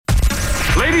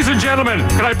Ladies and gentlemen,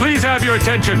 can I please have your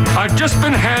attention? I've just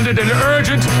been handed an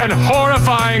urgent and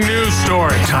horrifying news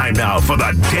story. Time now for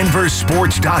the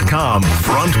DenverSports.com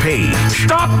front page.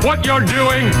 Stop what you're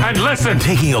doing and listen.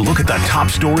 Taking a look at the top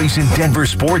stories in Denver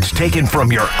sports taken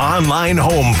from your online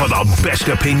home for the best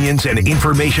opinions and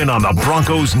information on the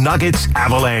Broncos, Nuggets,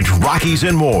 Avalanche, Rockies,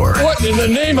 and more. What in the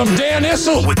name of Dan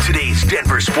Issel? With today's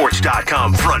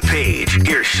DenverSports.com front page,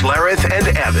 here's Schlereth and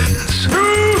Evans.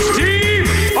 News team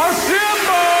assemble!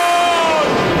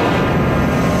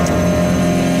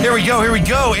 Here we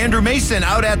go. Andrew Mason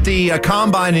out at the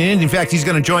Combine in Indy. In fact, he's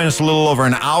going to join us a little over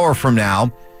an hour from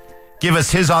now. Give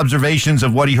us his observations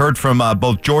of what he heard from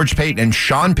both George Paton and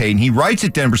Sean Payton. He writes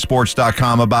at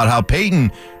DenverSports.com about how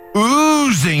Paton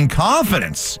oozing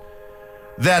confidence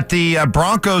that the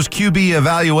Broncos QB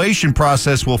evaluation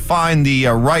process will find the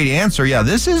right answer. Yeah,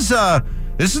 this is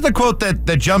the quote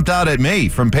that jumped out at me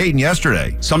from Paton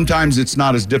yesterday. Sometimes it's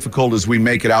not as difficult as we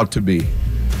make it out to be.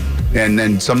 And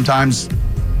then sometimes,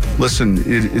 listen,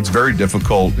 it's very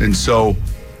difficult. And so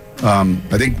I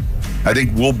think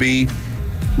we'll be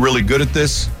really good at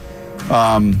this.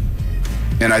 And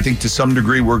I think to some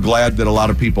degree we're glad that a lot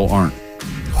of people aren't.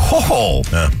 Oh,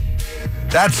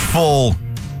 that's full.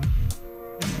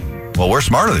 Well, we're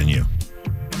smarter than you.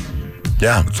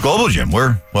 Yeah, it's Global Gym.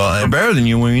 We're better than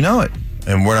you when we know it.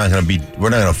 And we're not going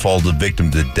to fall victim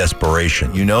to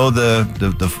desperation. You know the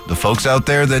folks out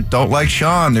there that don't like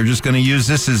Sean, they're just going to use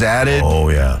this as added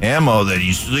ammo that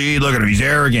you see. Look at him, he's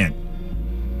arrogant,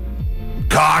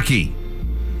 cocky.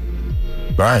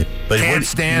 Right. But can't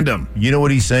stand him. You know what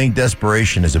he's saying?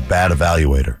 Desperation is a bad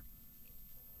evaluator.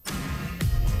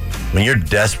 When you're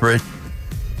desperate,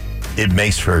 it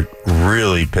makes for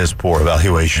really piss poor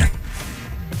evaluation.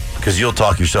 Because you'll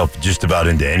talk yourself just about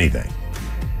into anything.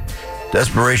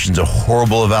 Desperation's a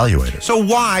horrible evaluator. So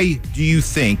why do you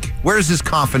think, where does this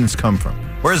confidence come from?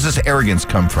 Where does this arrogance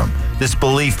come from? This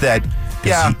belief that,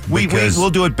 we'll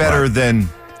do it better than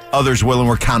others will, and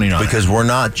we're counting on it. Because we're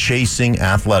not chasing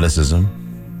athleticism.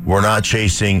 We're not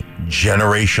chasing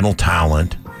generational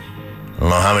talent. I don't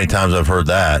know how many times I've heard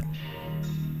that.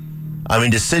 I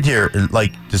mean, to sit here,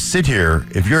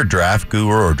 if you're a draft guru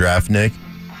or draft Nick,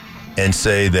 and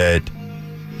say that,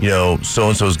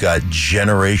 so-and-so's got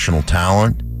generational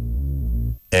talent,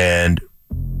 and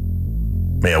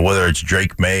whether it's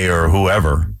Drake May or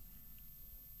whoever,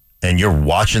 and you're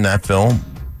watching that film,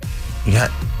 you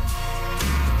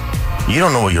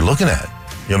don't know what you're looking at.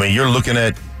 You're looking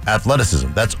at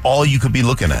athleticism. That's all you could be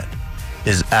looking at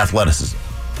is athleticism.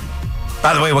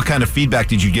 By the way, what kind of feedback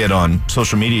did you get on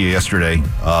social media yesterday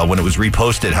when it was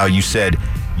reposted, how you said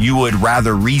you would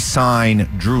rather re-sign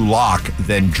Drew Lock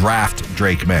than draft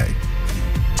Drake May?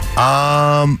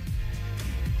 No,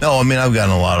 I've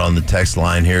gotten a lot on the text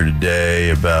line here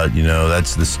today about,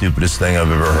 that's the stupidest thing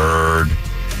I've ever heard.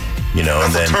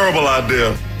 That's a terrible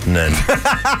idea. And then,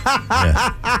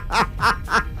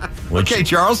 okay,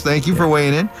 Charles, thank you for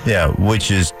weighing in. Yeah, which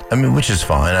is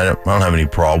fine. I don't have any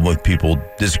problem with people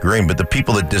disagreeing, but the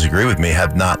people that disagree with me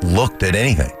have not looked at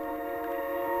anything.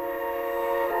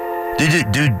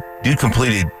 Dude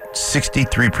completed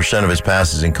 63% of his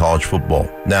passes in college football.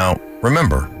 Now,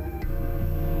 remember,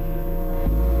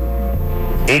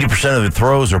 80% of the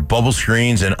throws are bubble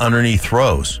screens and underneath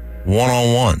throws,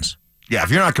 one-on-ones. Yeah, if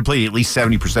you're not completing at least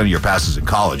 70% of your passes in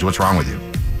college, what's wrong with you?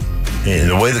 And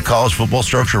the way the college football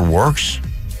structure works,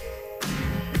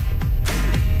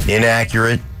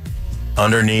 inaccurate,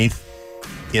 underneath,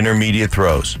 intermediate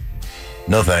throws.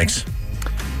 No thanks.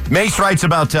 Mace writes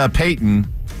about Paton.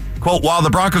 Quote, while the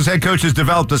Broncos head coach has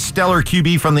developed a stellar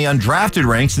QB from the undrafted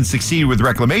ranks and succeeded with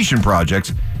reclamation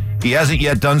projects, he hasn't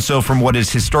yet done so from what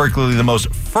is historically the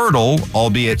most fertile,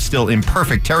 albeit still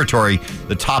imperfect territory,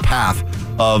 the top half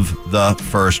of the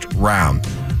first round.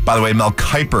 By the way, Mel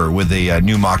Kipper with a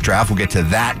new mock draft. We'll get to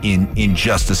that in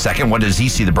just a second. What does he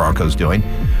see the Broncos doing?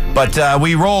 But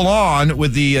we roll on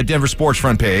with the Denver Sports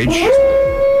front page.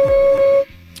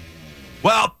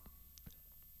 Well,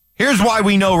 here's why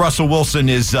we know Russell Wilson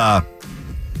is going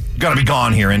to be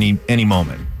gone here any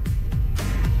moment.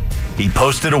 He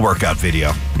posted a workout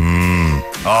video.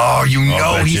 Oh,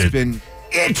 he's been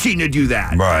itching to do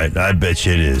that. Right. I bet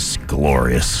you it is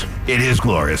glorious. It is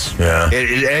glorious. Yeah.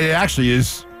 It actually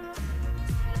is.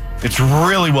 It's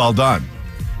really well done.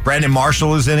 Brandon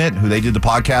Marshall is in it, who they did the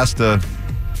podcast a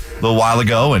little while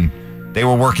ago, and they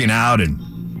were working out, and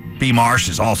B. Marsh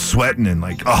is all sweating and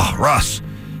like, oh, Russ,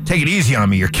 take it easy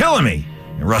on me. You're killing me.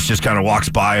 And Russ just kind of walks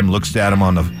by him, looks at him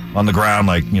on the ground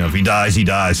like, if he dies, he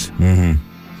dies. Mm-hmm.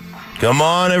 Come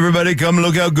on, everybody, come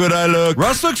look how good I look.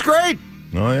 Russ looks great.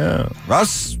 Oh, yeah.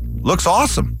 Russ looks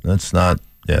awesome. That's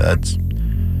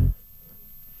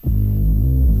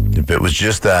If it was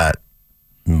just that,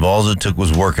 all it took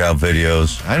was workout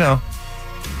videos. I know.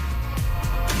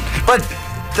 But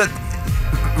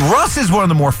Russ is one of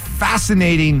the more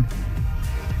fascinating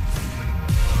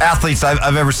athletes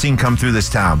I've ever seen come through this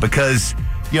town because,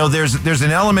 there's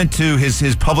an element to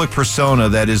his public persona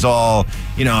that is all,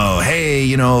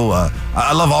 hey,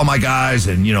 I love all my guys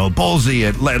and, Bolsey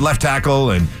at left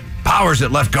tackle and Powers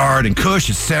at left guard and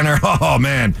Cush at center. Oh,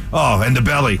 man. Oh, and the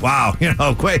belly. Wow.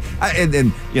 Quick.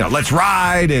 And let's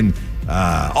ride and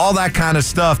all that kind of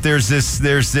stuff. There's this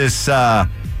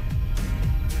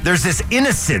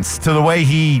innocence to the way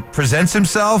he presents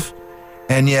himself,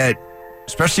 and yet,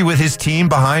 especially with his team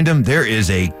behind him, there is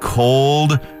a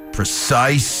cold,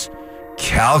 precise,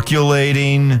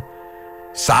 calculating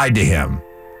side to him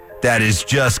that is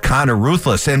just kind of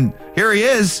ruthless. And here he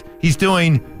is. He's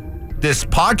doing this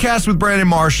podcast with Brandon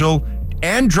Marshall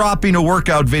and dropping a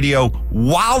workout video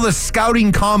while the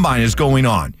scouting combine is going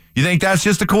on. You think that's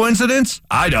just a coincidence?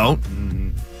 I don't.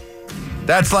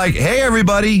 That's like, hey,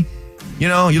 everybody, you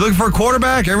looking for a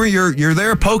quarterback? You're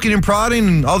there poking and prodding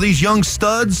and all these young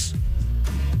studs.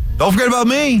 Don't forget about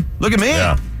me. Look at me.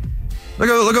 Yeah. Look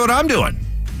at what I'm doing.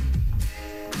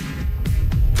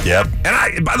 Yep.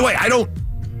 And by the way, I don't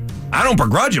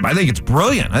begrudge him. I think it's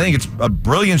brilliant. I think it's a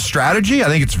brilliant strategy. I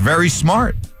think it's very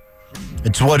smart.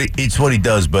 It's what he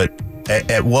does, but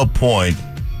at what point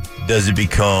does it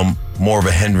become more of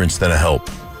a hindrance than a help?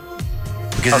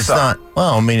 Because it's not.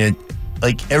 Well, I mean,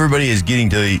 everybody is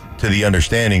getting to the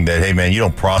understanding that, hey, man, you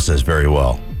don't process very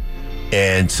well,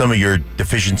 and some of your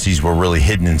deficiencies were really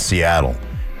hidden in Seattle,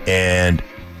 and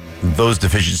those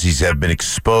deficiencies have been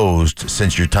exposed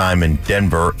since your time in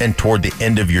Denver and toward the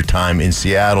end of your time in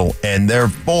Seattle, and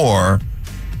therefore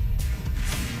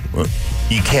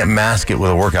you can't mask it with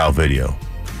a workout video.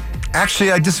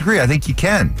 Actually, I disagree. I think you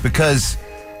can, because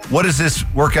what does this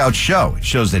workout show? It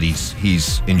shows that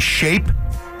he's in shape,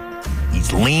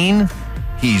 he's lean,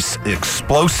 he's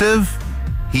explosive,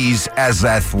 he's as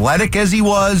athletic as he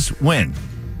was when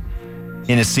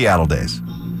in his Seattle days.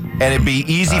 And it'd be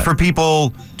easy for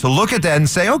people to look at that and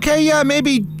say, okay, yeah,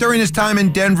 maybe during his time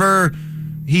in Denver,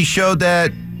 he showed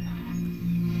that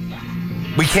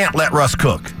we can't let Russ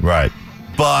cook. Right.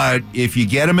 But if you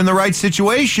get him in the right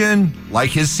situation,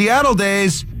 like his Seattle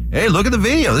days, hey, look at the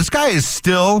video. This guy is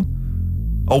still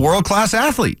a world-class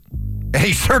athlete. And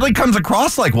he certainly comes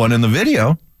across like one in the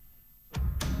video.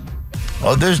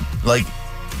 Oh,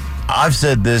 I've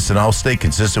said this, and I'll stay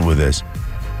consistent with this.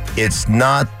 It's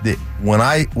not that when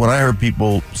I heard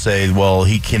people say, well,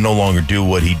 he can no longer do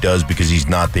what he does because he's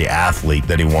not the athlete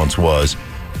that he once was,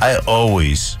 I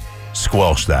always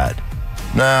squelch that.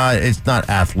 Nah, it's not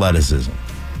athleticism.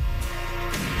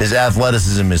 His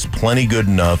athleticism is plenty good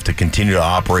enough to continue to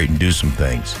operate and do some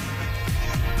things.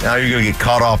 Now you're going to get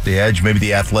caught off the edge. Maybe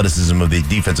the athleticism of the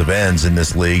defensive ends in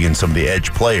this league and some of the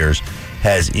edge players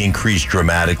has increased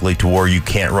dramatically to where you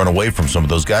can't run away from some of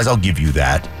those guys. I'll give you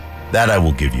that. That I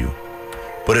will give you.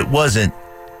 But it wasn't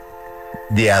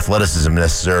the athleticism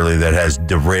necessarily that has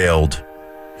derailed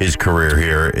his career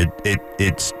here.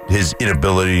 It's his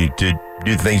inability to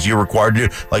do things you're required to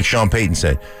do, like Sean Payton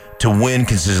said, to win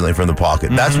consistently from the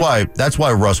pocket. Mm-hmm. That's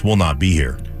why Russ will not be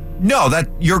here. No, that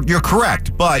you're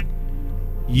correct, but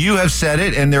you have said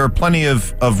it, and there are plenty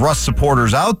of Russ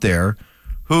supporters out there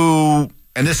who,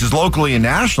 and this is locally and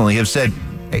nationally, have said,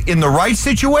 in the right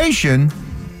situation,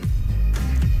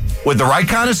 with the right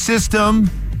kind of system,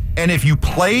 and if you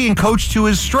play and coach to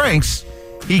his strengths,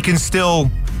 he can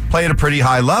still play at a pretty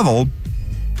high level.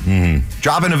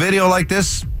 Dropping a video like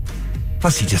this,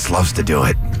 plus he just loves to do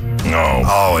it.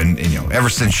 And ever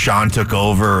since Sean took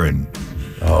over and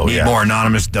need more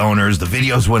anonymous donors, the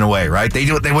videos went away, right? They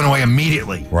went away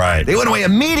immediately. Right. They went away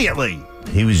immediately.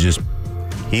 He was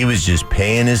just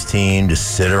paying his team to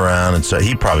sit around, and so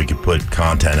he probably could put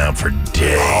content out for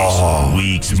days,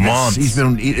 weeks, months.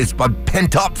 It's been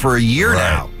pent up for a year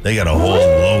now. They got a whole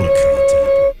load of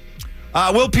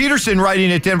content. Will Peterson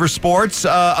writing at Denver Sports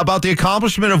about the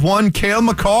accomplishment of one Cale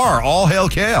Makar, all hail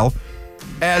Cale,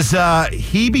 as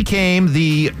he became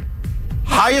the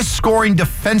highest scoring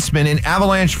defenseman in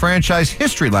Avalanche franchise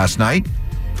history last night,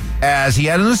 as he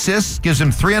had an assist, gives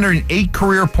him 308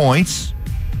 career points.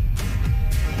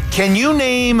 Can you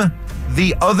name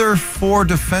the other four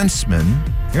defensemen?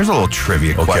 Here's a little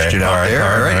trivia question out there.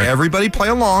 All right. Everybody play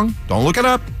along. Don't look it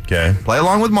up. Okay. Play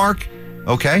along with Mark.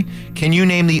 Okay. Can you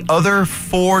name the other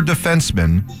four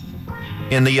defensemen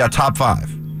in the top five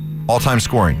all-time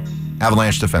scoring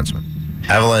Avalanche defensemen?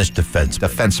 Avalanche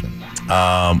defensemen.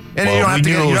 And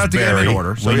you don't have to get them in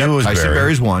order. So Tyson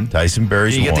Barrie's one. Tyson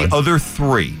Barrie's one. You get the other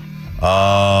three.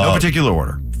 No particular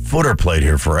order. Footer played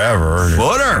here forever.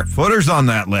 Footer's on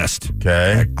that list.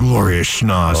 Okay. That glorious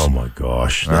schnoz. Oh my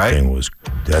gosh, All right.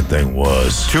 That thing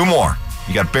was. Two more.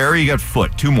 You got Barry, you got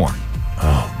Foot. Two more.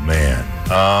 Oh man.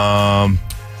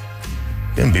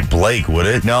 Couldn't be Blake, would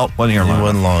it? No, wasn't here long. He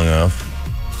wasn't long enough.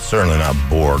 Certainly not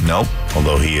Borg. Nope.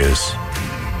 Although he is.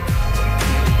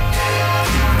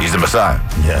 He's the Messiah.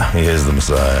 Yeah, he is the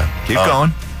Messiah. Keep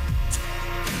going.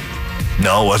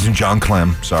 No, it wasn't John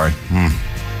Clem. Sorry.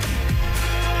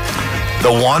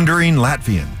 The Wandering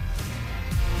Latvian.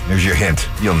 There's your hint.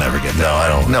 You'll never get that. No, I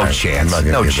don't. No chance.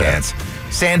 No chance.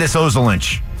 Sandis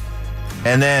Ozolinch.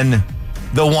 And then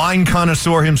the wine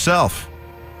connoisseur himself.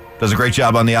 Does a great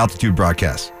job on the altitude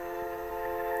broadcast.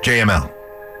 JML.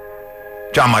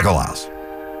 John Michael Lyles.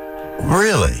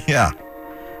 Really? Yeah.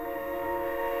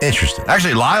 Interesting.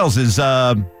 Actually, Lyles is...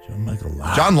 John Michael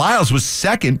Lyles. John Lyles was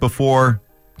second before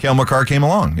Cale Makar came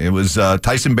along. It was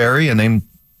Tyson Berry and then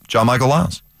John Michael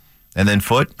Lyles. And then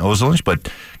Foot, Ozolinch. But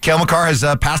Cale Makar has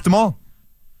passed them all.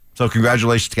 So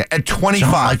congratulations to at 25.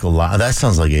 John Michael Lyles. That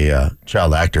sounds like a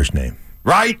child actor's name.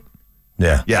 Right?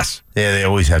 Yeah. Yes. Yeah, they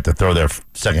always have to throw their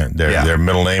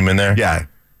middle name in there. Yeah.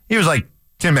 He was like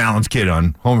Tim Allen's kid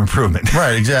on Home Improvement.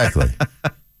 Right, exactly.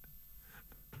 I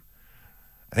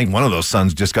think one of those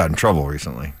sons just got in trouble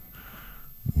recently.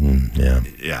 Yeah.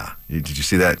 Yeah. Did you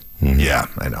see that? Mm-hmm. Yeah,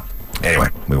 I know. Anyway,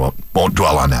 we won't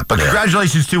dwell on that. But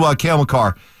congratulations to Cale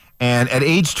Makar. And at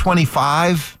age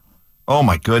 25, oh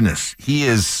my goodness,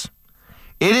 it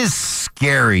is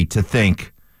scary to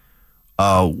think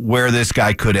where this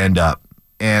guy could end up.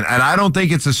 And I don't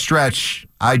think it's a stretch.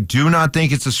 I do not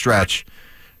think it's a stretch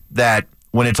that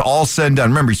when it's all said and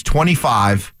done, remember, he's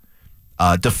 25.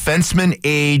 Defensemen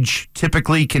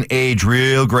typically can age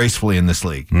real gracefully in this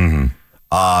league. Mm-hmm.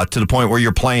 To the point where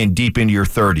you're playing deep into your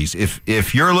 30s.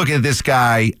 If you're looking at this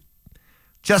guy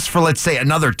just for, let's say,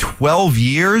 another 12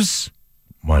 years.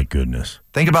 My goodness.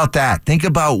 Think about that. Think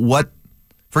about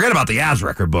forget about the Avs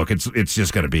record book. It's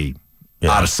just going to be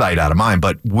out of sight, out of mind.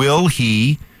 But will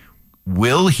he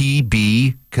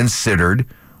be considered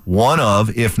one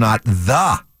of, if not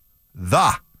the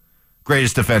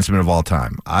greatest defenseman of all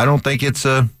time? I don't think it's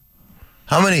a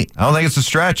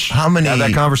stretch. How many? Have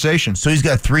that conversation. So he's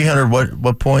got 300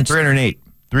 what points? 308.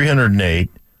 308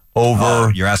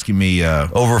 over. You're asking me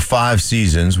over 5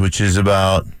 seasons, which is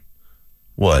about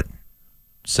what?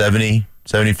 70,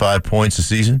 75 points a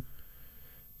season?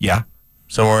 Yeah.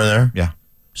 Somewhere in there? Yeah.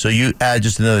 So you add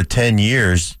just another 10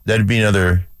 years, that'd be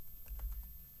another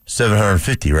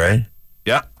 750, right?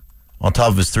 Yeah. On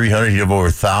top of his 300, he'd have over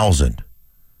 1,000.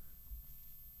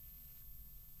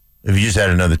 If you just add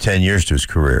another 10 years to his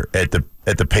career at the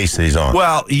pace that he's on.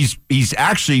 Well, he's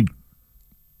actually,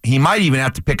 he might even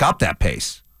have to pick up that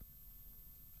pace.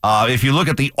 If you look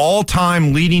at the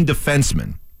all-time leading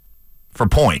defenseman for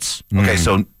points. Okay,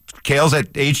 so Cale's at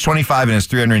age 25 and has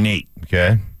 308.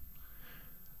 Okay.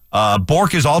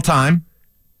 Bork is all-time.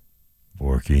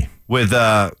 Borky. With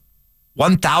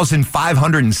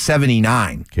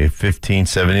 1,579. Okay,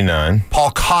 1,579.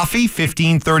 Paul Coffey,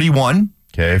 1,531.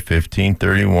 Okay,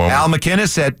 1,531. Al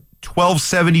McInnes at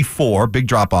 1,274. Big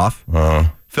drop-off.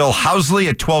 Phil Housley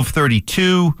at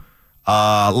 1,232.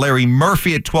 Larry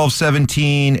Murphy at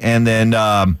 1,217. And then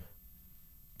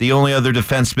the only other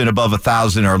defensemen above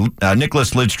 1,000 are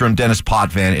Nicholas Lidstrom, Dennis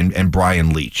Potvin, and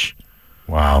Brian Leach.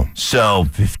 Wow. So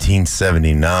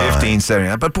 1,579.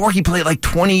 1,579. But Borky played like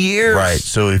 20 years. Right.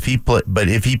 So if he played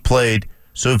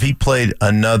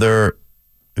another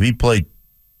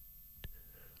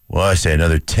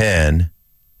 10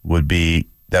 would be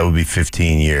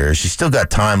 15 years. He's still got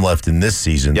time left in this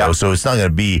season, though, so it's not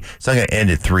going to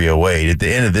end at 308. At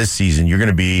the end of this season, you're going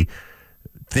to be,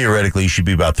 theoretically, you should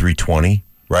be about 320,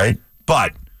 right?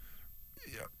 But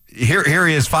here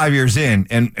he is 5 years in,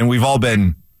 and we've all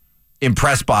been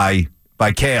impressed by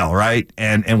Cale, right?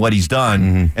 And what he's done.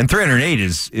 Mm-hmm. And 308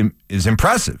 is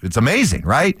impressive. It's amazing,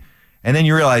 right? And then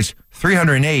you realize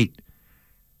 308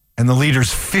 and the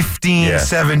leader's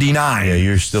 1,579. Yeah,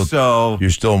 you're still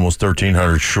almost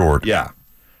 1,300 short. Yeah.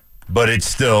 But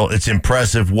it's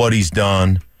impressive what he's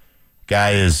done.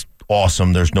 Guy is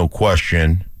awesome, there's no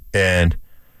question. And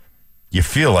you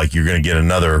feel like you're going to get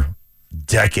another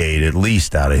decade at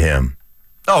least out of him.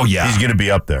 Oh, yeah. He's going to be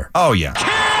up there. Oh, yeah.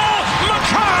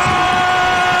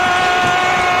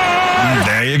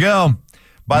 There you go.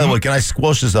 By the way, can I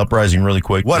squelch this uprising really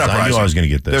quick? What uprising? I knew I was going to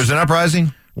get this. There's an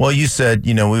uprising? Well, you said,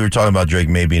 we were talking about Drake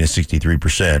May being a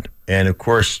 63%. And, of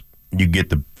course, you get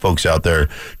the folks out there,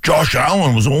 Josh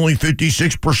Allen was only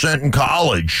 56% in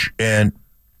college. And,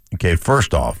 okay,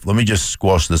 first off, let me just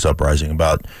squelch this uprising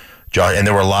about Josh. And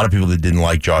there were a lot of people that didn't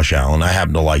like Josh Allen. I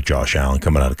happen to like Josh Allen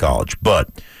coming out of college. But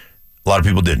lot of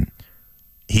people didn't.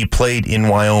 He played in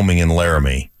Wyoming in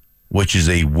Laramie, which is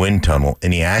a wind tunnel,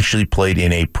 and he actually played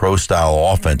in a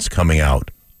pro-style offense coming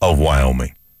out of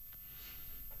Wyoming,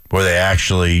 where they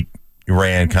actually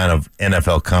ran kind of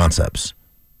NFL concepts.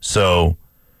 So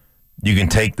you can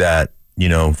take that,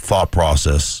 thought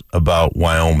process about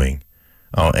Wyoming.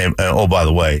 And by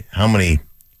the way, how many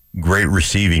great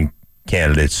receiving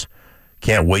candidates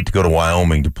can't wait to go to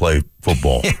Wyoming to play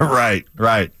football? Yeah,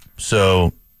 right.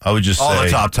 So I would just say all the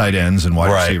top tight ends and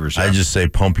wide receivers. Yeah. I just say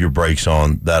pump your brakes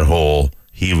on that whole.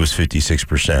 He was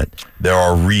 56%. There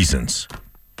are reasons.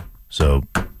 So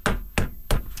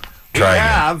try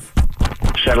again.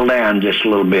 Settle down just a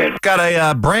little bit. Got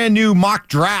a brand new mock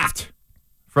draft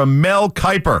from Mel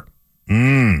Kipper.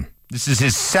 This is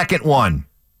his second one.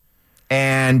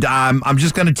 And I'm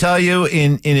just going to tell you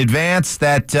in advance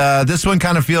that this one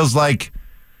kind of feels like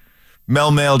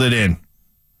Mel mailed it in.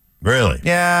 Really?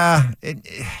 Yeah.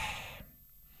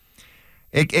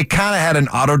 It kind of had an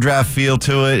auto draft feel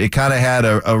to it. It kind of had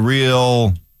a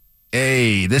real,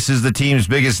 hey, this is the team's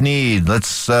biggest need.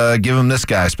 Let's give him this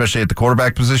guy, especially at the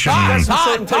quarterback position.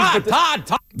 Todd.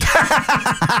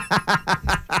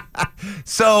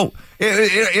 So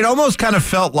it almost kind of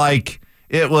felt like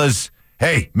it was,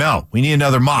 hey, Mel, we need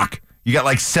another mock. You got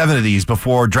like 7 of these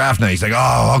before draft night. He's like,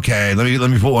 oh, okay, let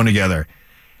me put one together.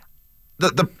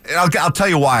 I'll tell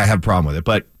you why I have a problem with it,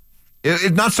 but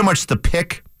it's not so much the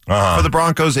pick for the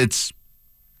Broncos, it's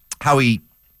how he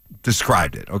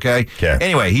described it, okay?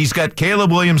 Anyway, he's got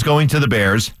Caleb Williams going to the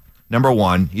Bears, number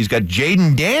 1. He's got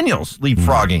Jaden Daniels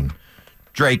leapfrogging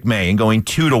Drake May and going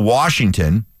 2 to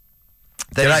Washington.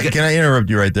 Can I interrupt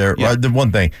you right there? Yeah. The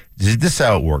one thing, this is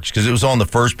how it works, because it was on the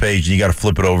first page, and you got to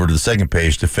flip it over to the second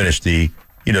page to finish the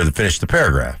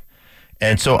paragraph.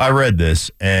 And so I read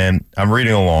this, and I'm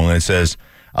reading along, and it says,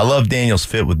 I love Daniels'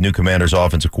 fit with new Commanders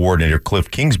offensive coordinator Cliff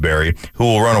Kingsbury, who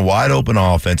will run a wide-open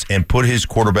offense and put his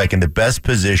quarterback in the best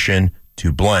position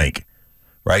to blank,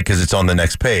 right? Because it's on the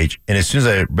next page. And as soon as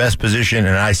I best position,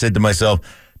 and I said to myself,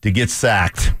 to get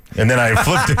sacked. And then I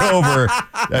flipped it over.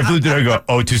 And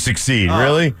go, to succeed.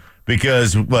 Really?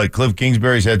 Because Cliff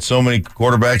Kingsbury's had so many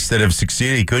quarterbacks that have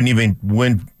succeeded. He couldn't even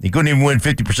win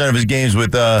 50% of his games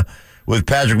with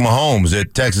Patrick Mahomes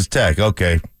at Texas Tech.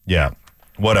 Okay. Yeah.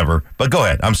 Whatever. But go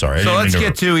ahead. I'm sorry. So let's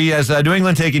get to, he has New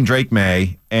England taking Drake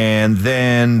May, and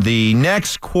then the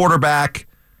next quarterback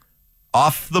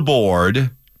off the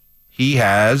board he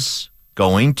has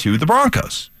going to the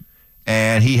Broncos.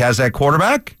 And he has that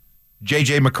quarterback,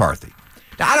 J.J. McCarthy.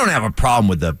 Now, I don't have a problem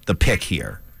with the pick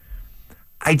here.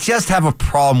 I just have a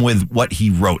problem with what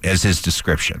he wrote as his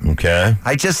description. Okay.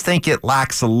 I just think it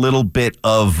lacks a little bit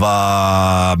of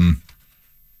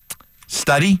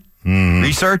study,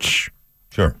 research.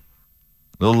 Sure.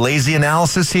 A little lazy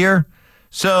analysis here.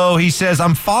 So he says,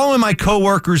 I'm following my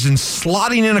coworkers and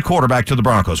slotting in a quarterback to the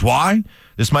Broncos. Why?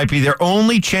 This might be their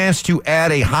only chance to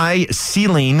add a high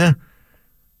ceiling.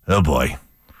 Oh, boy.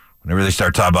 Whenever they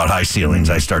start talking about high ceilings,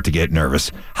 I start to get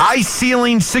nervous. High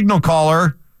ceiling signal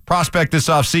caller prospect this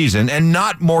offseason and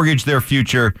not mortgage their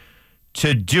future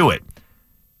to do it.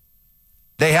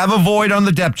 They have a void on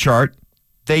the depth chart.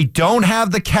 They don't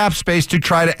have the cap space to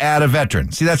try to add a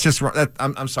veteran. See, that's just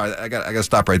I'm sorry. I got to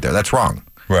stop right there. That's wrong.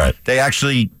 Right. They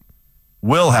actually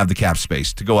will have the cap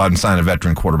space to go out and sign a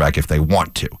veteran quarterback if they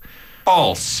want to.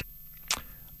 False.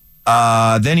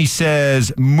 Then he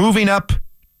says, moving up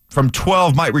from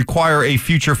 12 might require a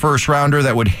future first rounder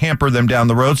that would hamper them down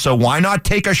the road. So why not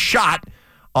take a shot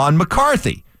on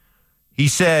McCarthy? He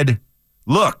said,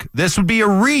 look, this would be a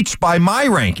reach by my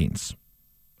rankings,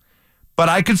 but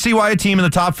I could see why a team in the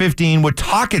top 15 would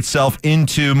talk itself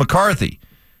into McCarthy.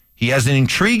 He has an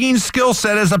intriguing skill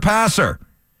set as a passer.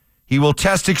 He will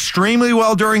test extremely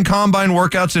well during combine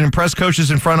workouts and impress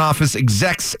coaches and front office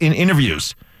execs in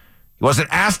interviews. He wasn't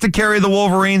asked to carry the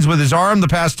Wolverines with his arm the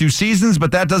past 2 seasons,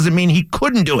 but that doesn't mean he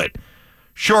couldn't do it.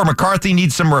 Sure, McCarthy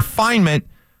needs some refinement,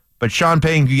 but Sean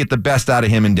Payton could get the best out of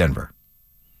him in Denver.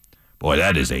 Boy,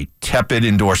 that is a tepid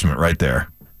endorsement right there.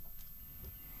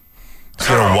 It's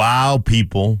going to wow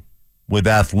people with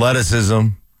athleticism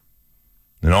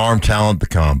and arm talent at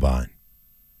the combine.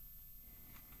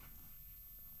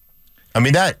 I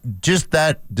mean, that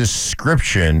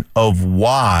description of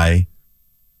why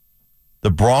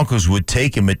the Broncos would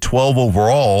take him at 12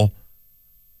 overall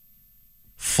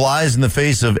flies in the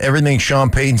face of everything Sean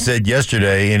Payton said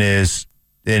yesterday in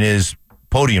his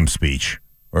podium speech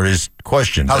or his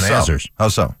questions and answers. How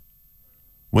so?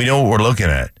 We know what we're looking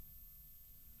at.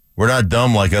 We're not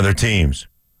dumb like other teams.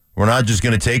 We're not just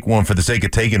going to take one for the sake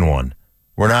of taking one.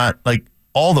 We're not like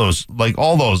all those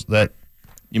that.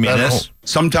 You mean this?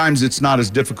 Sometimes it's not as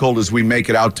difficult as we make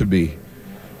it out to be.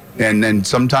 And then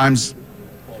sometimes,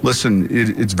 listen,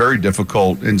 it's very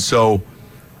difficult. And so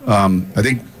I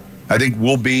think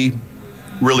we'll be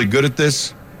really good at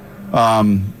this.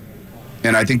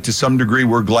 And I think to some degree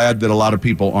we're glad that a lot of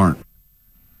people aren't.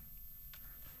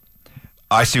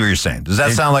 I see what you're saying. Does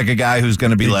that sound like a guy who's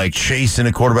going to be like chasing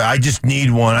a quarterback? I just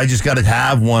need one. I just got to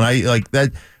have one. I like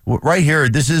that right here.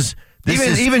 This is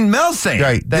even Mel's saying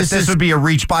right, that this would be a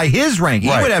reach by his rank. He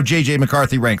would have J.J.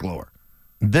 McCarthy ranked lower.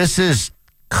 This is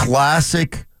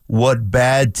classic what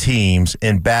bad teams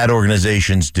and bad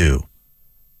organizations do.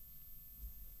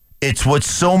 It's what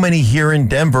so many here in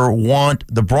Denver want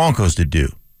the Broncos to do.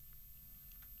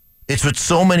 It's what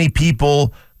so many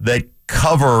people that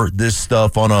cover this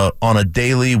stuff on a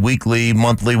daily, weekly,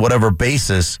 monthly, whatever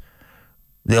basis,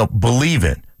 they'll believe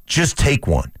in. Just take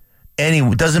one.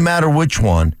 It doesn't matter which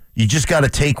one. You just got to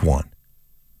take one.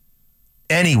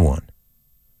 Anyone.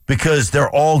 Because they're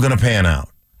all going to pan out.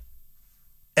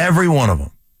 Every one of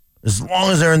them. As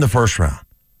long as they're in the first round.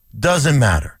 Doesn't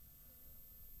matter.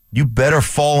 You better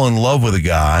fall in love with a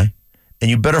guy, and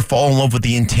you better fall in love with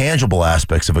the intangible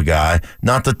aspects of a guy,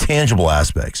 not the tangible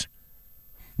aspects.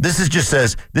 This just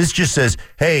says,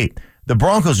 hey, the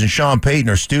Broncos and Sean Payton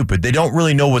are stupid. They don't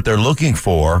really know what they're looking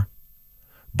for,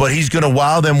 but he's going to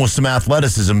wow them with some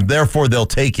athleticism. Therefore, they'll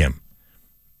take him.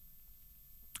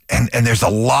 And there's a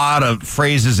lot of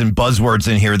phrases and buzzwords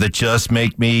in here that just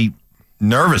make me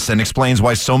nervous and explains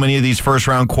why so many of these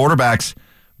first-round quarterbacks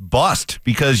bust,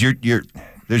 because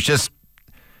there's just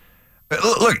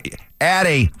look, add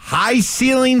a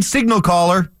high-ceiling signal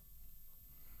caller.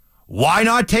 Why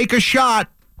not take a shot?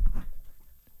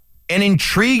 An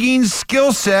intriguing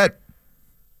skill set.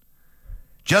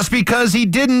 Just because he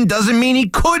didn't doesn't mean he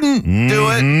couldn't do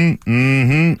it.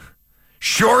 Mm-hmm.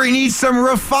 Sure, he needs some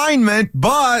refinement,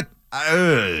 but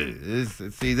this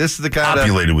is the kind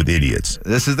populated with idiots.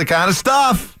 This is the kind of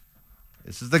stuff.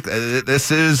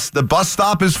 This is the bus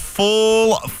stop is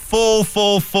full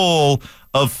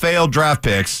of failed draft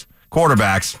picks,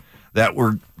 quarterbacks that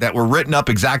were written up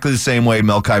exactly the same way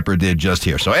Mel Kipper did just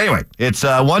here. So anyway, it's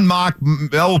one mock.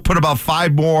 Mel will put about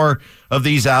 5 more of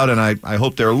these out, and I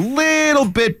hope they're a little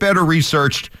bit better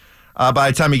researched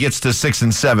by the time he gets to 6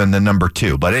 and 7 than number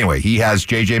 2. But anyway, he has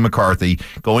J.J. McCarthy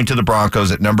going to the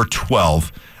Broncos at number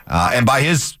 12. And by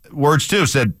his words, too,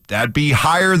 said that'd be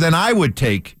higher than I would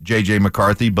take J.J.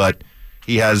 McCarthy, but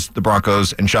he has the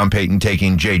Broncos and Sean Payton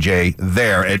taking J.J.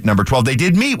 there at number 12. They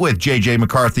did meet with J.J.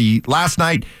 McCarthy last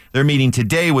night. They're meeting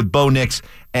today with Bo Nix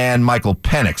and Michael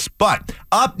Penix. But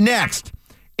up next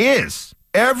is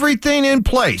everything in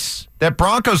place that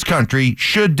Broncos country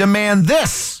should demand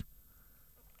this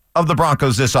of the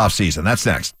Broncos this offseason. That's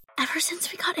next. Ever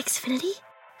since we got Xfinity,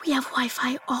 we have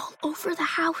Wi-Fi all over the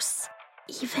house,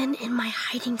 even in my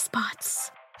hiding spots.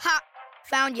 Ha!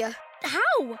 Found you.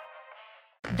 How?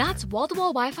 That's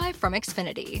wall-to-wall Wi-Fi from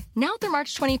Xfinity. Now through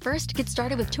March 21st, get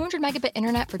started with 200 megabit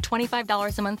internet for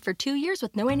 $25 a month for 2 years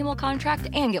with no annual contract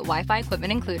and get Wi-Fi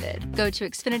equipment included. Go to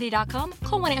Xfinity.com,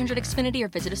 call 1-800-XFINITY or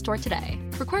visit a store today.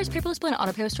 Requires paperless bill and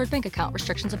auto-pay with stored bank account.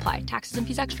 Restrictions apply. Taxes and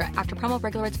fees extra. After promo,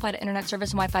 regular rates apply to internet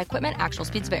service and Wi-Fi equipment. Actual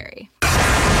speeds vary.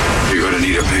 You're going to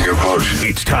need a bigger boat.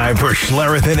 It's time for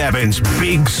Schlereth and Evans'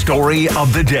 big story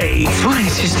of the day. Funny,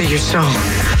 sister, you're so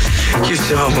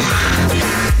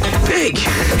big.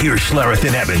 Here's Schlereth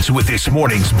and Evans with this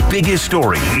morning's biggest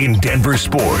story in Denver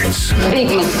sports. Big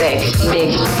mistake.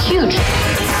 Big, huge.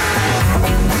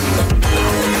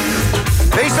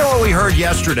 Based on what we heard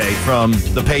yesterday from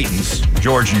the Paytons,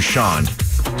 George and Sean,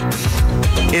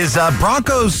 is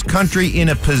Broncos country in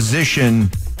a position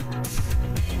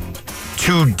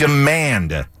to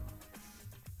demand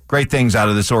great things out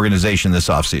of this organization this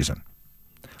offseason?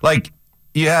 Like,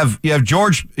 you have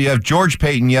George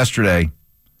Payton yesterday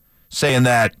saying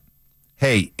that,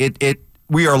 hey,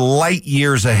 we are light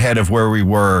years ahead of where we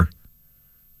were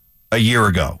a year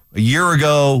ago. A year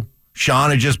ago, Sean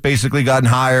had just basically gotten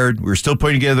hired. We were still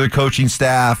putting together the coaching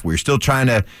staff. We were still trying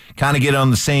to kind of get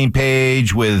on the same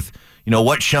page with,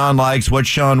 what Sean likes, what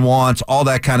Sean wants, all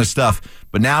that kind of stuff.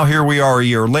 But now here we are a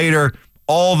year later.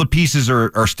 All the pieces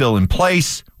are still in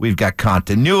place. We've got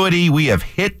continuity. We have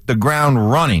hit the ground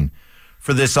running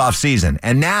for this offseason.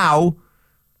 And now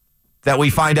that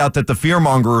we find out that the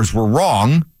fearmongers were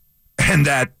wrong and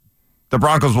that the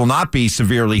Broncos will not be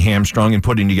severely hamstrung in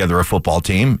putting together a football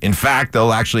team. In fact,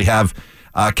 they'll actually have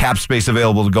cap space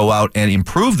available to go out and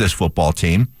improve this football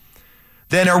team.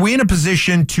 Then are we in a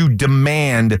position to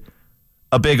demand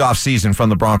a big offseason from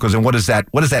the Broncos? And what does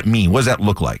that mean? What does that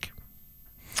look like?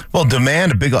 Well,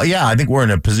 I think we're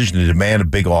in a position to demand a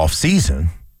big offseason.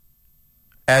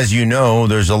 As you know,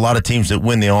 there's a lot of teams that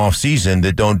win the offseason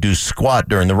that don't do squat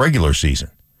during the regular season.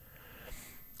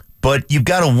 But you've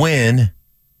got to win.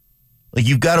 Like,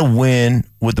 you've got to win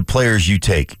with the players you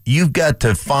take. You've got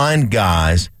to find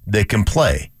guys that can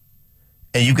play.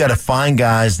 And you've got to find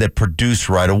guys that produce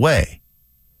right away.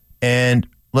 And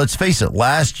let's face it,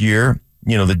 last year,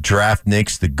 the draft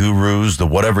nicks, the gurus, the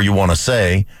whatever you want to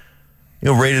say,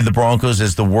 rated the Broncos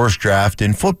as the worst draft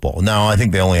in football. Now, I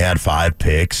think they only had 5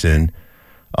 picks,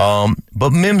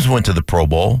 but Mims went to the Pro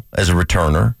Bowl as a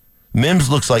returner. Mims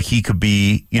looks like he could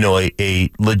be,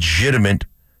 a legitimate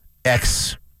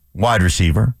wide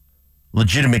receiver,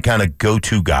 legitimate kind of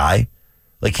go-to guy.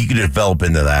 Like, he could develop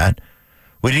into that.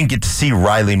 We didn't get to see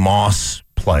Riley Moss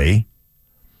play.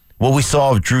 What we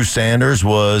saw of Drew Sanders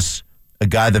was a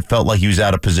guy that felt like he was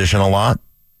out of position a lot,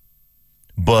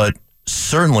 but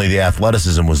certainly the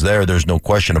athleticism was there. There's no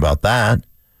question about that.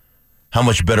 How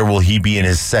much better will he be in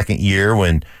his second year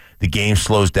when the game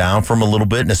slows down for him a little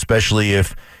bit, and especially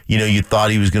if, you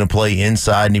thought he was going to play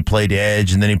inside and he played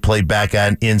edge and then he played back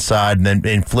out inside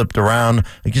and flipped around.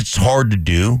 Like, it's hard to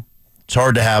do. It's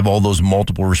hard to have all those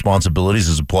multiple responsibilities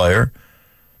as a player.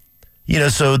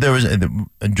 So there was a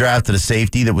drafted a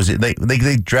safety that was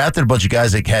they drafted a bunch of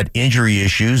guys that had injury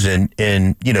issues and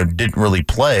didn't really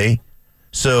play.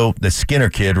 So the Skinner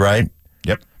kid, right?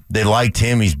 Yep. They liked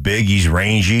him. He's big. He's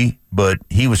rangy, but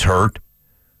he was hurt.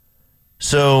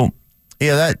 So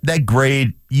yeah, that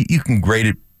grade you can grade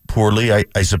it poorly,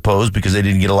 I suppose, because they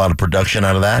didn't get a lot of production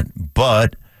out of that.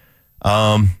 But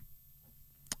I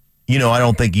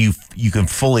don't think you can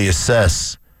fully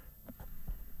assess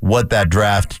what that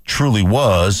draft truly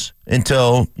was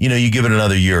until, you give it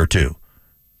another year or two.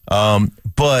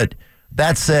 But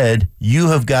that said, you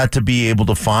have got to be able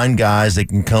to find guys that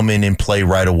can come in and play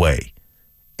right away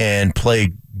and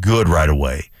play good right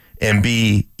away and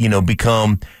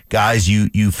become guys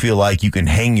you feel like you can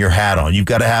hang your hat on. You've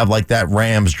got to have like that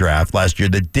Rams draft last year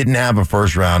that didn't have a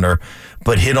first rounder,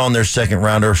 but hit on their second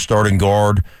rounder starting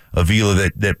guard, Avila,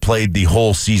 that played the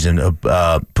whole season.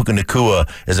 Puka Nacua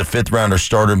as a fifth rounder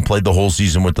started and played the whole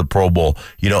season with the Pro Bowl.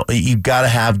 You've got to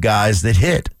have guys that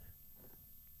hit.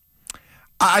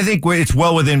 I think it's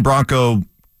well within Bronco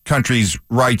country's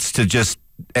rights to just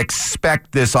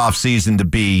expect this offseason to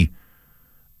be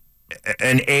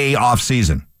an A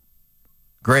offseason.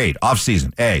 Grade,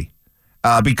 offseason, A.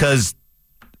 Because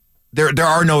there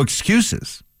are no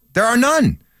excuses. There are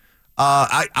none.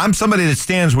 I'm somebody that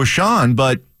stands with Sean,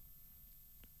 but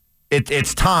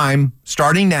it's time,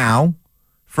 starting now,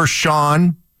 for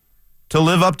Sean to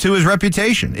live up to his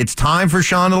reputation. It's time for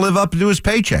Sean to live up to his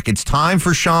paycheck. It's time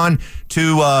for Sean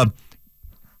to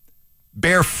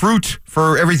bear fruit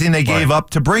for everything they gave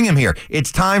up to bring him here.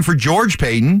 It's time for George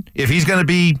Payton, if he's going to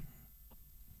be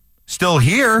still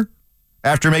here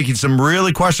after making some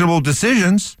really questionable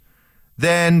decisions,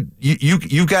 then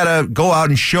you got to go out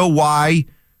and show why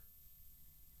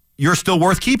you're still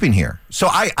worth keeping here. So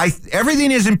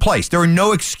everything is in place. There are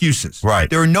no excuses. Right.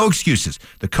 There are no excuses.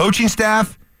 The coaching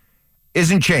staff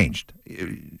isn't changed.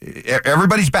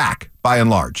 Everybody's back, by and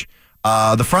large.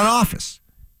 The front office,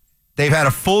 they've had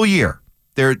a full year.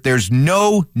 There's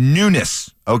no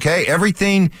newness, okay?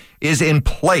 Everything is in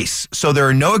place. So there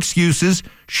are no excuses.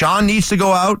 Sean needs to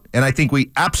go out, and I think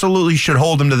we absolutely should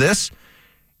hold him to this.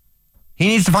 He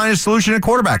needs to find a solution at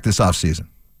quarterback this offseason.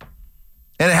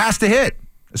 And it has to hit,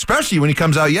 especially when he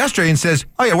comes out yesterday and says,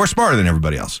 oh, yeah, we're smarter than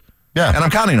everybody else. Yeah. And I'm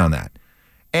counting on that.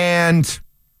 And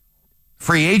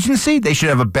free agency, they should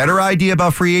have a better idea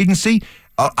about free agency.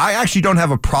 I actually don't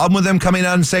have a problem with them coming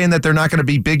out and saying that they're not going to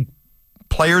be big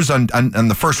players on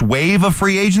the first wave of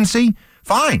free agency.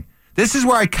 Fine. This is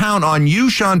where I count on you,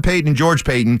 Sean Payton and George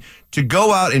Payton, to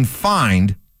go out and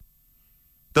find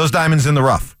those diamonds in the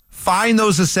rough. Find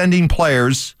those ascending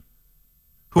players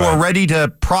who are ready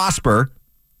to prosper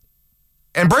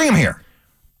and bring them here.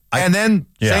 And then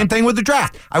same thing with the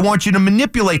draft. I want you to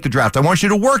manipulate the draft. I want you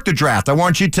to work the draft. I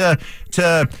want you to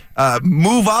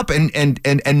move up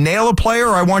and nail a player,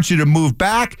 or I want you to move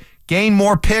back, gain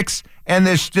more picks, and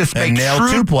just make nail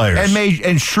two players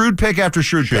and shrewd pick after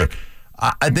shrewd pick.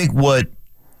 I think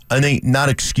not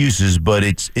excuses, but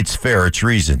it's fair. It's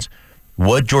reasons.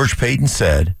 What George Payton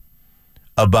said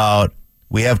about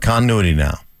we have continuity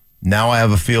now. Now I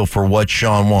have a feel for what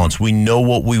Sean wants. We know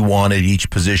what we want at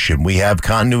each position. We have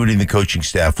continuity in the coaching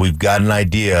staff. We've got an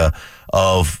idea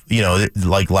of,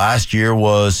 like last year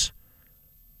was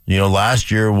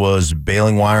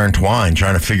baling wire and twine,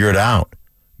 trying to figure it out.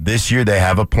 This year they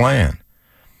have a plan.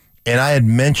 And I had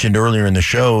mentioned earlier in the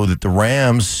show that the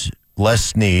Rams, Les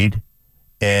Snead,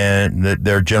 and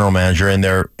their general manager and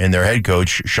their head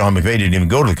coach, Sean McVay, didn't even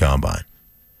go to the combine.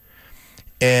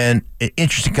 And an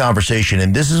interesting conversation,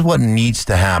 and this is what needs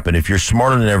to happen. If you're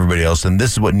smarter than everybody else, then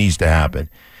this is what needs to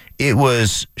happen, It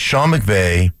was Sean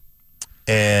McVay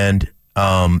and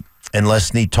Les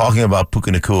Snead talking about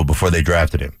Puka Nacua before they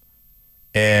drafted him.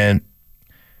 And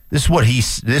this is what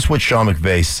Sean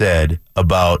McVay said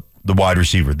about the wide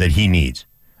receiver that he needs.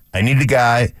 I need a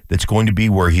guy that's going to be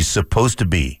where he's supposed to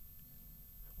be.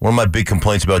 One of my big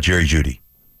complaints about Jerry Jeudy.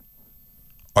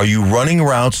 Are you running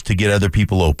routes to get other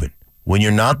people open? When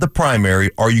you're not the primary,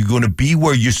 are you going to be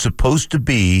where you're supposed to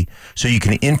be so you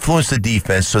can influence the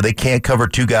defense so they can't cover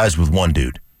two guys with one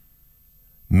dude?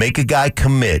 Make a guy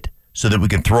commit so that we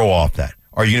can throw off that.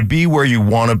 Are you going to be where you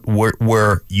want to,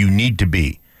 where you need to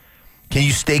be? Can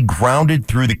you stay grounded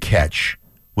through the catch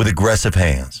with aggressive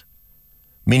hands?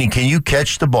 Meaning, can you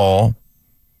catch the ball,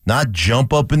 not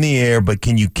jump up in the air, but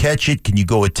can you catch it? Can you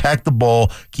go attack the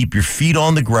ball, keep your feet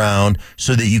on the ground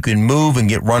so that you can move and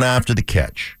get run after the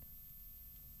catch?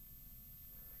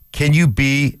 Can you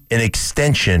be an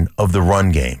extension of the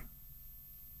run game?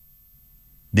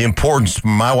 The importance for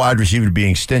my wide receiver to be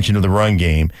an extension of the run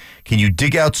game. Can you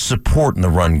dig out support in the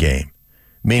run game?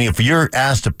 Meaning, if you're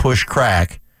asked to push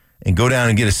crack and go down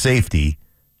and get a safety,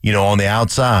 on the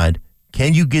outside,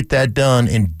 can you get that done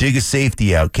and dig a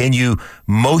safety out? Can you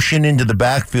motion into the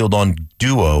backfield on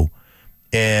duo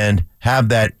and have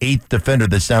that eighth defender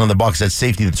that's down in the box, that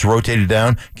safety that's rotated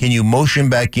down? Can you motion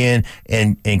back in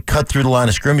and cut through the line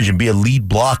of scrimmage and be a lead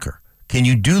blocker? Can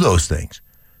you do those things?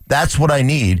 That's what I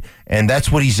need, and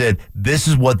that's what he said. This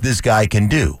is what this guy can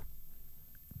do.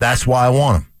 That's why I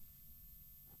want him.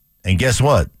 And guess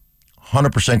what?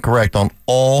 100% correct on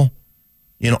all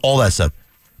that stuff.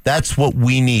 That's what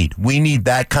we need. We need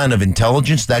that kind of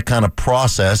intelligence, that kind of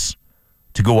process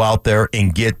to go out there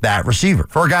and get that receiver.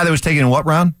 For a guy that was taken in what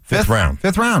round? Fifth round.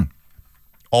 Fifth round.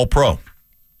 All pro.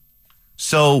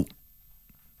 So,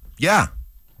 yeah,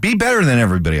 be better than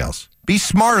everybody else. Be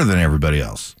smarter than everybody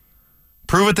else.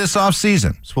 Prove it this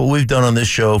offseason. It's what we've done on this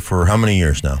show for how many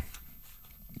years now?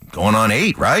 Going on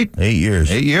 8, right? 8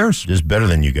 years. 8 years. Just better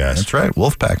than you guys. That's right.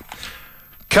 Wolfpack.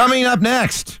 Coming up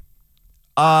next,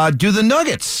 do the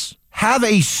Nuggets have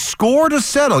a score to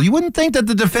settle? You wouldn't think that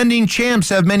the defending champs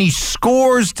have many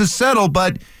scores to settle,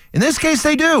 but in this case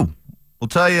they do. We'll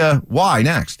tell you why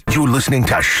next. You're listening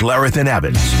to Schlereth and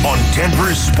Evans on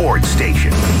Denver's Sports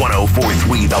Station,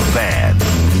 104.3 The Fan.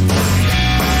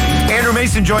 Andrew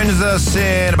Mason joins us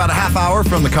in about a half hour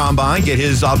from the Combine. Get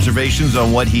his observations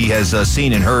on what he has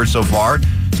seen and heard so far,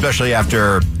 especially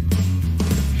after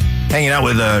hanging out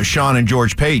with Sean and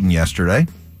George Payton yesterday.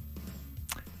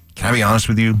 Can I be honest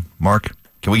with you, Mark?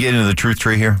 Can we get into the truth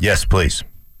tree here? Yes, please.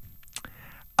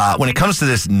 When it comes to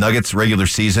this Nuggets regular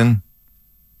season,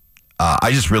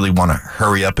 I just really want to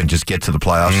hurry up and just get to the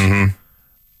playoffs. Mm-hmm.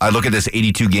 I look at this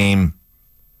 82-game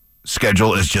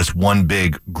schedule as just one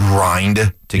big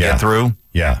grind to get through.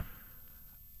 Yeah.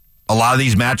 A lot of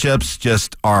these matchups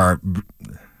just are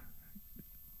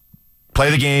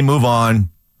play the game, move on,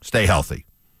 stay healthy.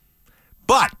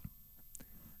 But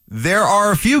there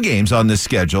are a few games on this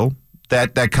schedule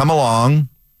that come along,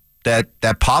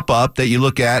 that pop up, that you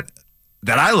look at,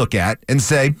 that I look at and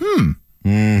say,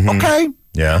 okay.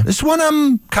 Yeah. This one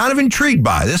I'm kind of intrigued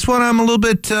by. This one I'm a little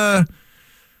bit,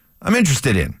 I'm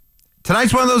interested in.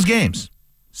 Tonight's one of those games.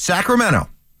 Sacramento,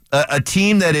 a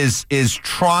team that is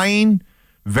trying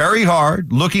very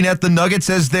hard, looking at the Nuggets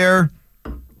as their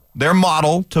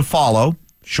model to follow.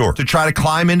 Sure. To try to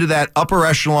climb into that upper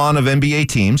echelon of NBA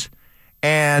teams.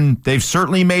 And they've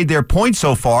certainly made their point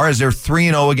so far as they're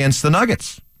 3-0 against the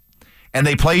Nuggets. And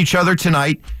they play each other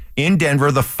tonight in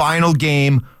Denver, the final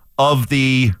game of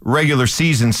the regular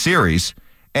season series.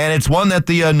 And it's one that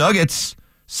the Nuggets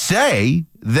say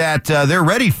that they're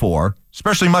ready for,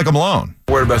 especially Michael Malone.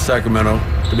 Worried about Sacramento,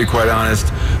 to be quite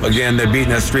honest. Again, they've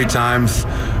beaten us 3 times.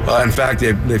 In fact,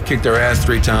 they've kicked our ass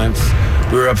 3 times.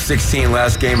 We were up 16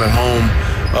 last game at home,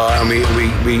 and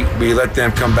we let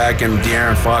them come back, and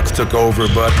De'Aaron Fox took over.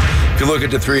 But if you look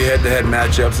at the 3 head-to-head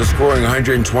matchups, they're scoring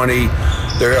 120.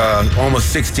 They're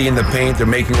almost 60 in the paint. They're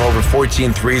making over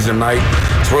 14 threes a night.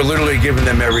 So we're literally giving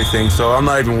them everything. So I'm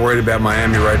not even worried about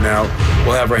Miami right now.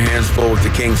 We'll have our hands full with the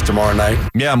Kings tomorrow night.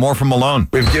 Yeah, more from Malone.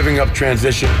 We've given up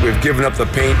transition. We've given up the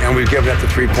paint, and we've given up the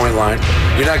three-point line.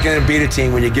 You're not going to beat a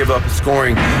team when you give up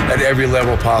scoring at every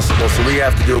level possible. So we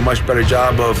have to do a much better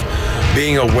job of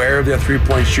being aware of their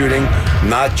three-point shooting,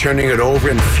 not turning it over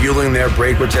and fueling their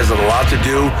break, which has a lot to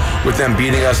do with them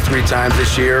beating us 3 times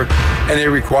this year. And it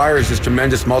requires this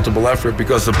tremendous multiple effort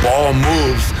because the ball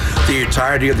moves the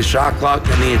entirety of the shot clock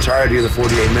and the entirety of the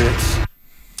 48 minutes.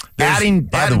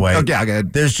 By the way,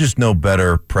 there's just no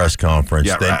better press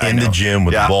conference than in the gym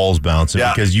with the balls bouncing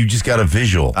because you just got a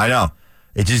visual. I know.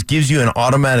 It just gives you an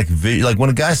automatic visual. Like when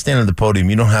a guy's standing at the podium,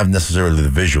 you don't have necessarily the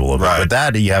visual of it, but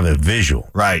that you have a visual.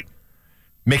 Right.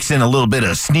 Mix in a little bit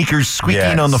of sneakers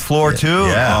squeaking on the floor too.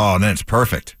 Yeah. Oh, and then it's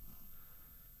perfect.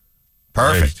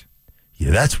 Perfect.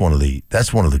 Yeah, that's one of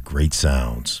the great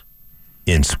sounds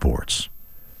in sports.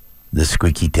 The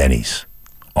squeaky tennies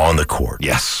on the court.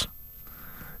 Yes.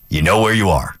 You know where you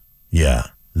are. Yeah.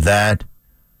 That,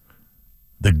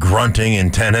 the grunting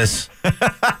in tennis.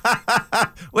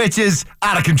 Which is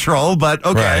out of control, but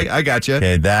okay, I got you.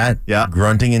 Okay, that,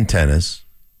 grunting in tennis.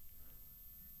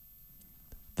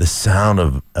 The sound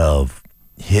of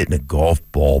hitting a golf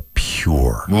ball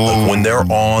pure. Like when they're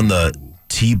on the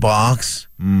tee box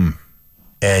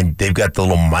and they've got the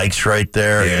little mics right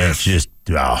there. Yes. And it's just,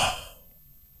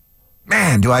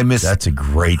 man, do I miss... That's a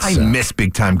great sound. I miss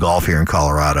big-time golf here in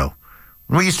Colorado.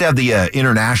 When we used to have the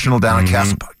International down in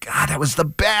Castleton, God, that was the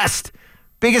best.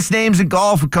 Biggest names in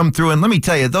golf would come through, and let me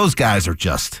tell you, those guys are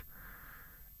just...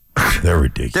 They're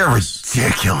ridiculous. They're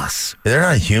ridiculous. They're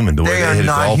not human the way they hit a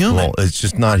golf ball. It's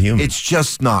just not human. It's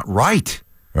just not right.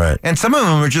 Right. And some of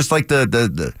them are just like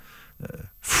the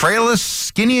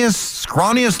frailest, skinniest,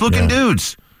 scrawniest looking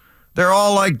dudes. They're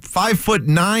all like 5'9"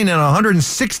 and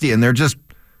 160, and they're just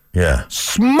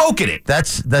smoking it.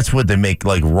 That's what they make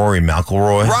like Rory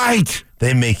McIlroy. Right.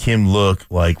 They make him look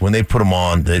like, when they put him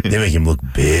on, they make him look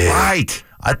big. Right.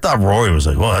 I thought Rory was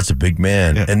like, well, that's a big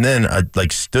man. Yeah. And then I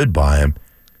stood by him.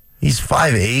 He's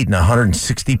 5'8" and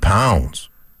 160 pounds.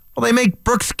 Well, they make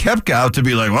Brooks Koepka out to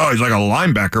be like, well, he's like a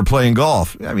linebacker playing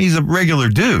golf. I mean, he's a regular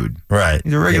dude. Right.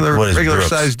 He's a regular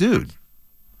sized dude.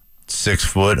 6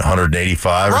 foot,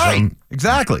 185 or something. Right.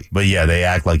 Exactly. But yeah, they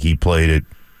act like he played at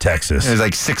Texas. He's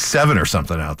like 6'7" or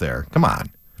something out there. Come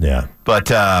on. Yeah.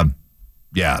 But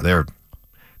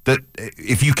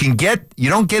if you can you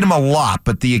don't get him a lot,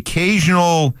 but the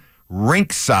occasional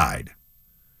rink side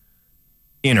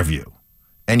interview,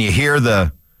 and you hear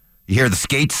the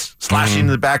skates slashing in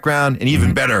the background, and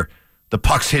even better, the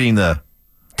pucks hitting the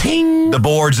ting, the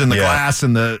boards and the glass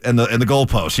and the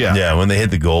goalpost. Yeah, yeah. When they hit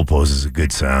the goalpost, is a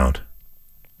good sound.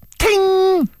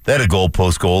 Ting. They had a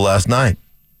goalpost goal last night.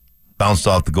 Bounced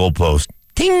off the goalpost.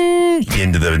 Ting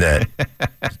into the net.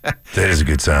 That is a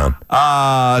good sound.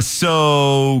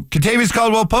 So Kentavious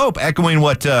Caldwell-Pope echoing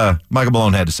what Michael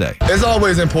Malone had to say. It's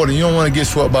always important. You don't want to get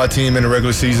swept by a team in the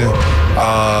regular season,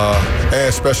 and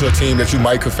especially a team that you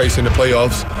might could face in the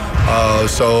playoffs.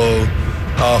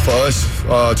 For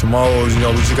us, tomorrow, we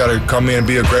just got to come in and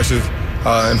be aggressive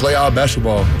and play our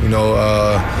basketball.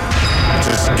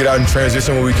 Just get out in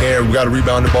transition when we can. We got to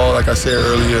rebound the ball, like I said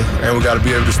earlier, and we got to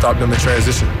be able to stop them in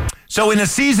transition. So in a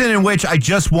season in which I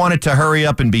just want it to hurry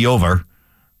up and be over,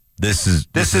 this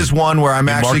is one where I'm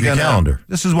actually going to.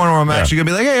 This is one where I'm actually going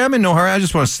to be like, hey, I'm in no hurry. I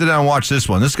just want to sit down and watch this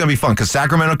one. This is going to be fun because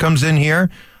Sacramento comes in here.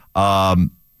 They'll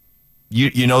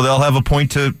have a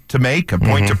point to make, a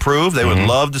point to prove. They would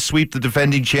love to sweep the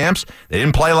defending champs. They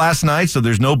didn't play last night, so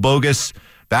there's no bogus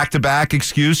back-to-back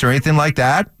excuse or anything like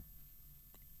that.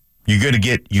 You're going to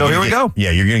get. Here we go.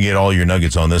 Yeah, you're going to get all your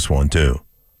nuggets on this one too.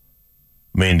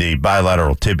 I mean, the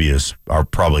bilateral tibias are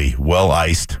probably well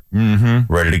iced,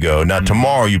 ready to go. Now,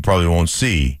 tomorrow you probably won't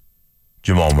see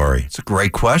Jamal Murray. It's a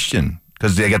great question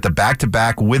because they got the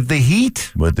back-to-back with the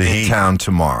Heat in town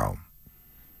tomorrow.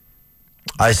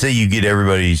 I say you get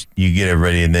everybody,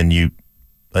 and then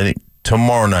I think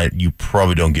tomorrow night you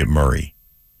probably don't get Murray.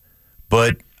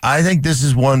 But I think this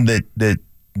is one that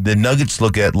the Nuggets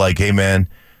look at like, hey, man,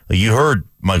 like you heard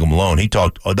Michael Malone. He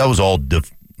talked, that was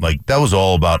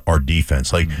all about our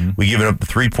defense. Like we've given up the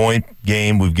 3-point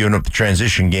game, we've given up the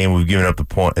transition game, we've given up the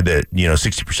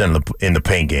 60% in the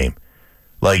paint game.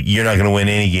 Like you're not going to win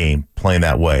any game playing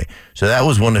that way. So that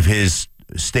was one of his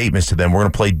statements to them. We're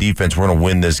going to play defense. We're going to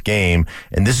win this game.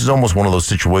 And this is almost one of those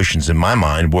situations in my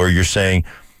mind where you're saying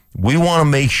we want to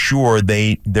make sure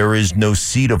there is no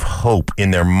seed of hope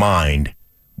in their mind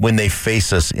when they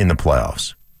face us in the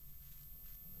playoffs.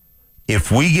 If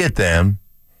we get them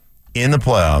in the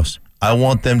playoffs, I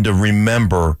want them to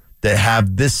remember that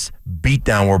have this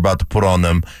beatdown we're about to put on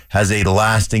them has a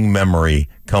lasting memory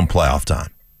come playoff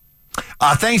time.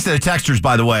 Thanks to the texters,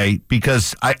 by the way,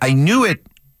 because I knew it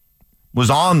was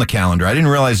on the calendar. I didn't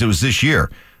realize it was this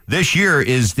year. This year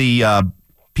is the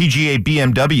PGA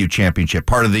BMW Championship.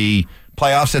 Part of the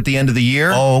playoffs at the end of the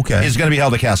year is going to be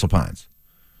held at Castle Pines.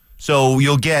 So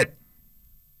you'll get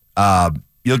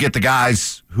the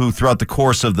guys who throughout the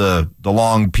course of the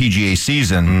long PGA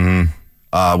season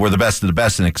were the best of the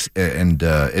best and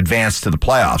advance to the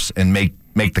playoffs and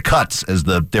make the cuts as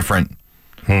the different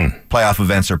playoff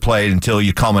events are played until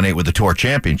you culminate with the Tour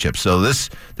Championship. So this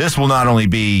will not only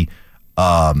be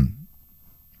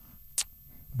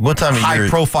What time of year?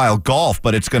 High-profile golf,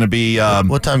 but it's going to be...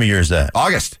 what time of year is that?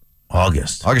 August.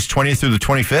 August 20th through the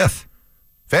 25th.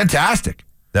 Fantastic.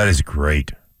 That is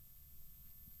great.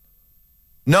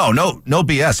 No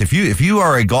BS. If you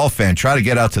are a golf fan, try to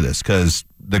get out to this because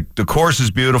the course is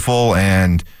beautiful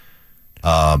and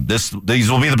these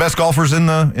will be the best golfers on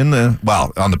the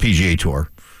PGA Tour.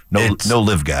 No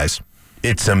live guys.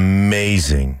 It's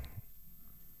amazing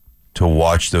to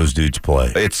watch those dudes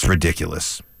play. It's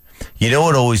ridiculous. You know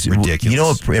what always ridiculous. You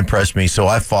know what impressed me? So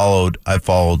I followed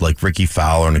like Ricky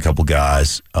Fowler and a couple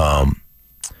guys,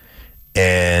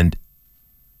 and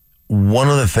one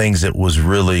of the things that was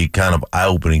really kind of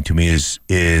eye-opening to me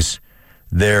is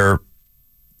their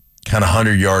kind of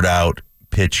 100-yard out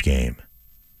pitch game.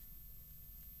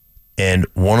 And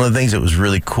one of the things that was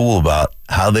really cool about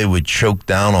how they would choke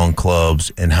down on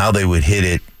clubs and how they would hit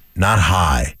it not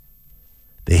high.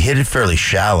 They hit it fairly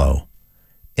shallow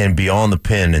and beyond the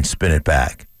pin and spin it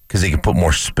back because they could put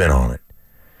more spin on it.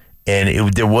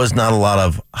 And there was not a lot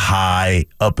of high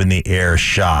up in the air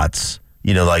shots,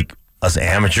 like us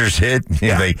amateurs hit.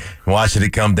 Yeah. They watching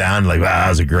it come down like, wow, that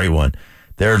was a great one.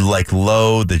 They're like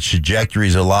low. The trajectory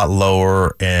is a lot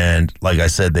lower. And like I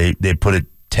said, they put it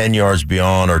 10 yards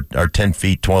beyond or 10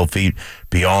 feet, 12 feet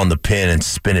beyond the pin and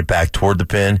spin it back toward the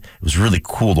pin. It was really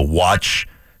cool to watch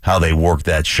how they worked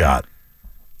that shot.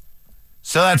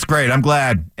 So that's great. I'm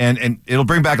glad. And it'll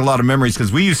bring back a lot of memories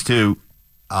because we used to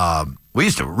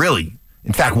really,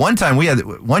 in fact, one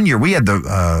year we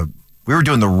were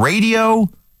doing the radio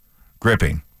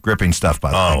gripping stuff, by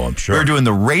the way. Oh, I'm sure. We were doing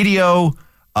the radio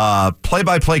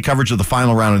play-by-play coverage of the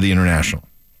final round of the International.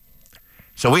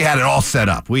 So we had it all set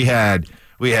up. We had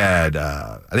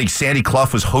I think Sandy Clough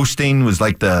was hosting, was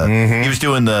like he was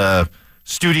doing the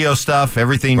studio stuff,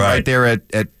 everything right there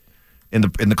in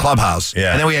the clubhouse.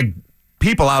 Yeah. And then we had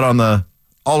people out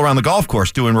all around the golf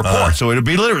course doing reports. So it would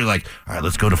be literally like, all right,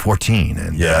 let's go to 14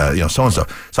 and so and so.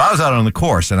 So I was out on the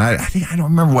course and I think I don't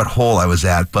remember what hole I was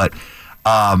at, but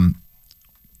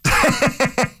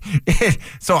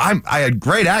so I had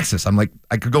great access. I'm like,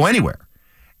 I could go anywhere.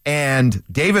 And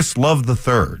Davis Love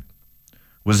III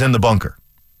was in the bunker.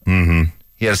 Mm-hmm.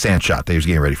 He had a sand shot that he was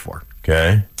getting ready for.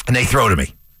 Okay. And they throw to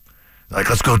me. Like,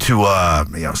 let's go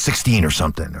to 16 or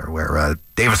something, or where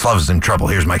Davis Love is in trouble.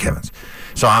 Here's Mike Evans.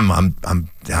 So I'm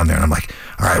down there and I'm like,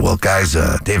 all right, well, guys,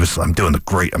 Davis, I'm doing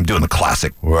the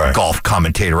classic golf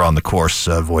commentator on the course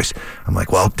voice. I'm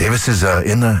like, well, Davis is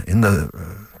in the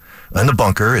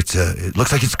bunker. It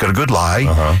looks like it's got a good lie.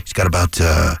 Uh-huh. He's got about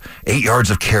 8 yards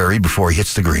of carry before he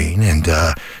hits the green, and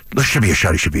this should be a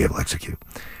shot he should be able to execute.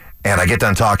 And I get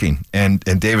done talking, and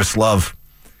Davis Love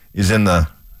is in the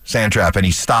sand trap, and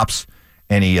he stops,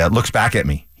 and he looks back at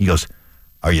me. He goes,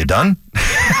 "Are you done?"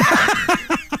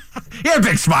 He had a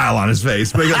big smile on his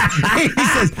face, but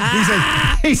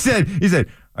he said,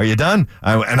 "Are you done?"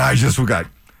 And I just got.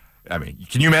 I mean,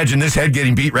 can you imagine this head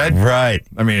getting beat red? Right.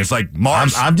 I mean, it's like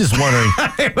Mars. I'm just wondering.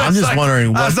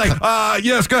 Wondering. I was like,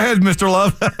 yes, go ahead, Mr.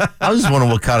 Love. I was just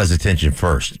wondering what caught his attention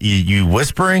first. You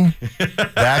whispering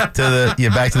back to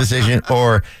the station,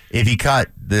 or if he caught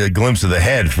the glimpse of the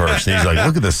head first. And he's like,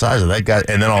 look at the size of that guy,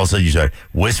 and then all of a sudden you start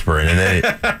whispering, and then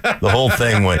the whole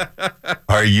thing went,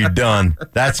 "Are you done?"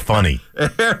 That's funny.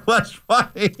 It was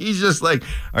funny. He's just like,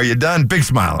 "Are you done?" Big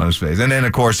smile on his face, and then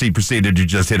of course he proceeded to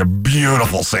just hit a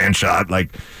beautiful sand shot,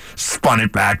 like spun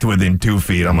it back to within 2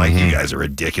 feet. I'm like, you guys are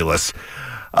ridiculous.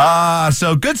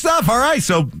 So good stuff. All right.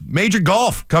 So major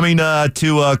golf coming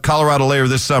to Colorado later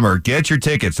this summer. Get your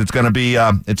tickets. It's gonna be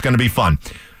fun.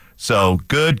 So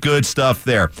good stuff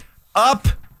there. Up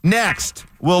next,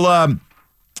 we'll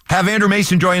have Andrew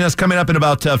Mason joining us coming up in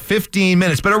about 15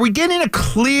 minutes. But are we getting a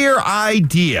clear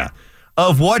idea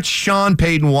of what Sean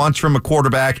Payton wants from a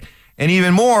quarterback, and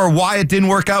even more, why it didn't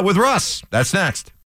work out with Russ? That's next.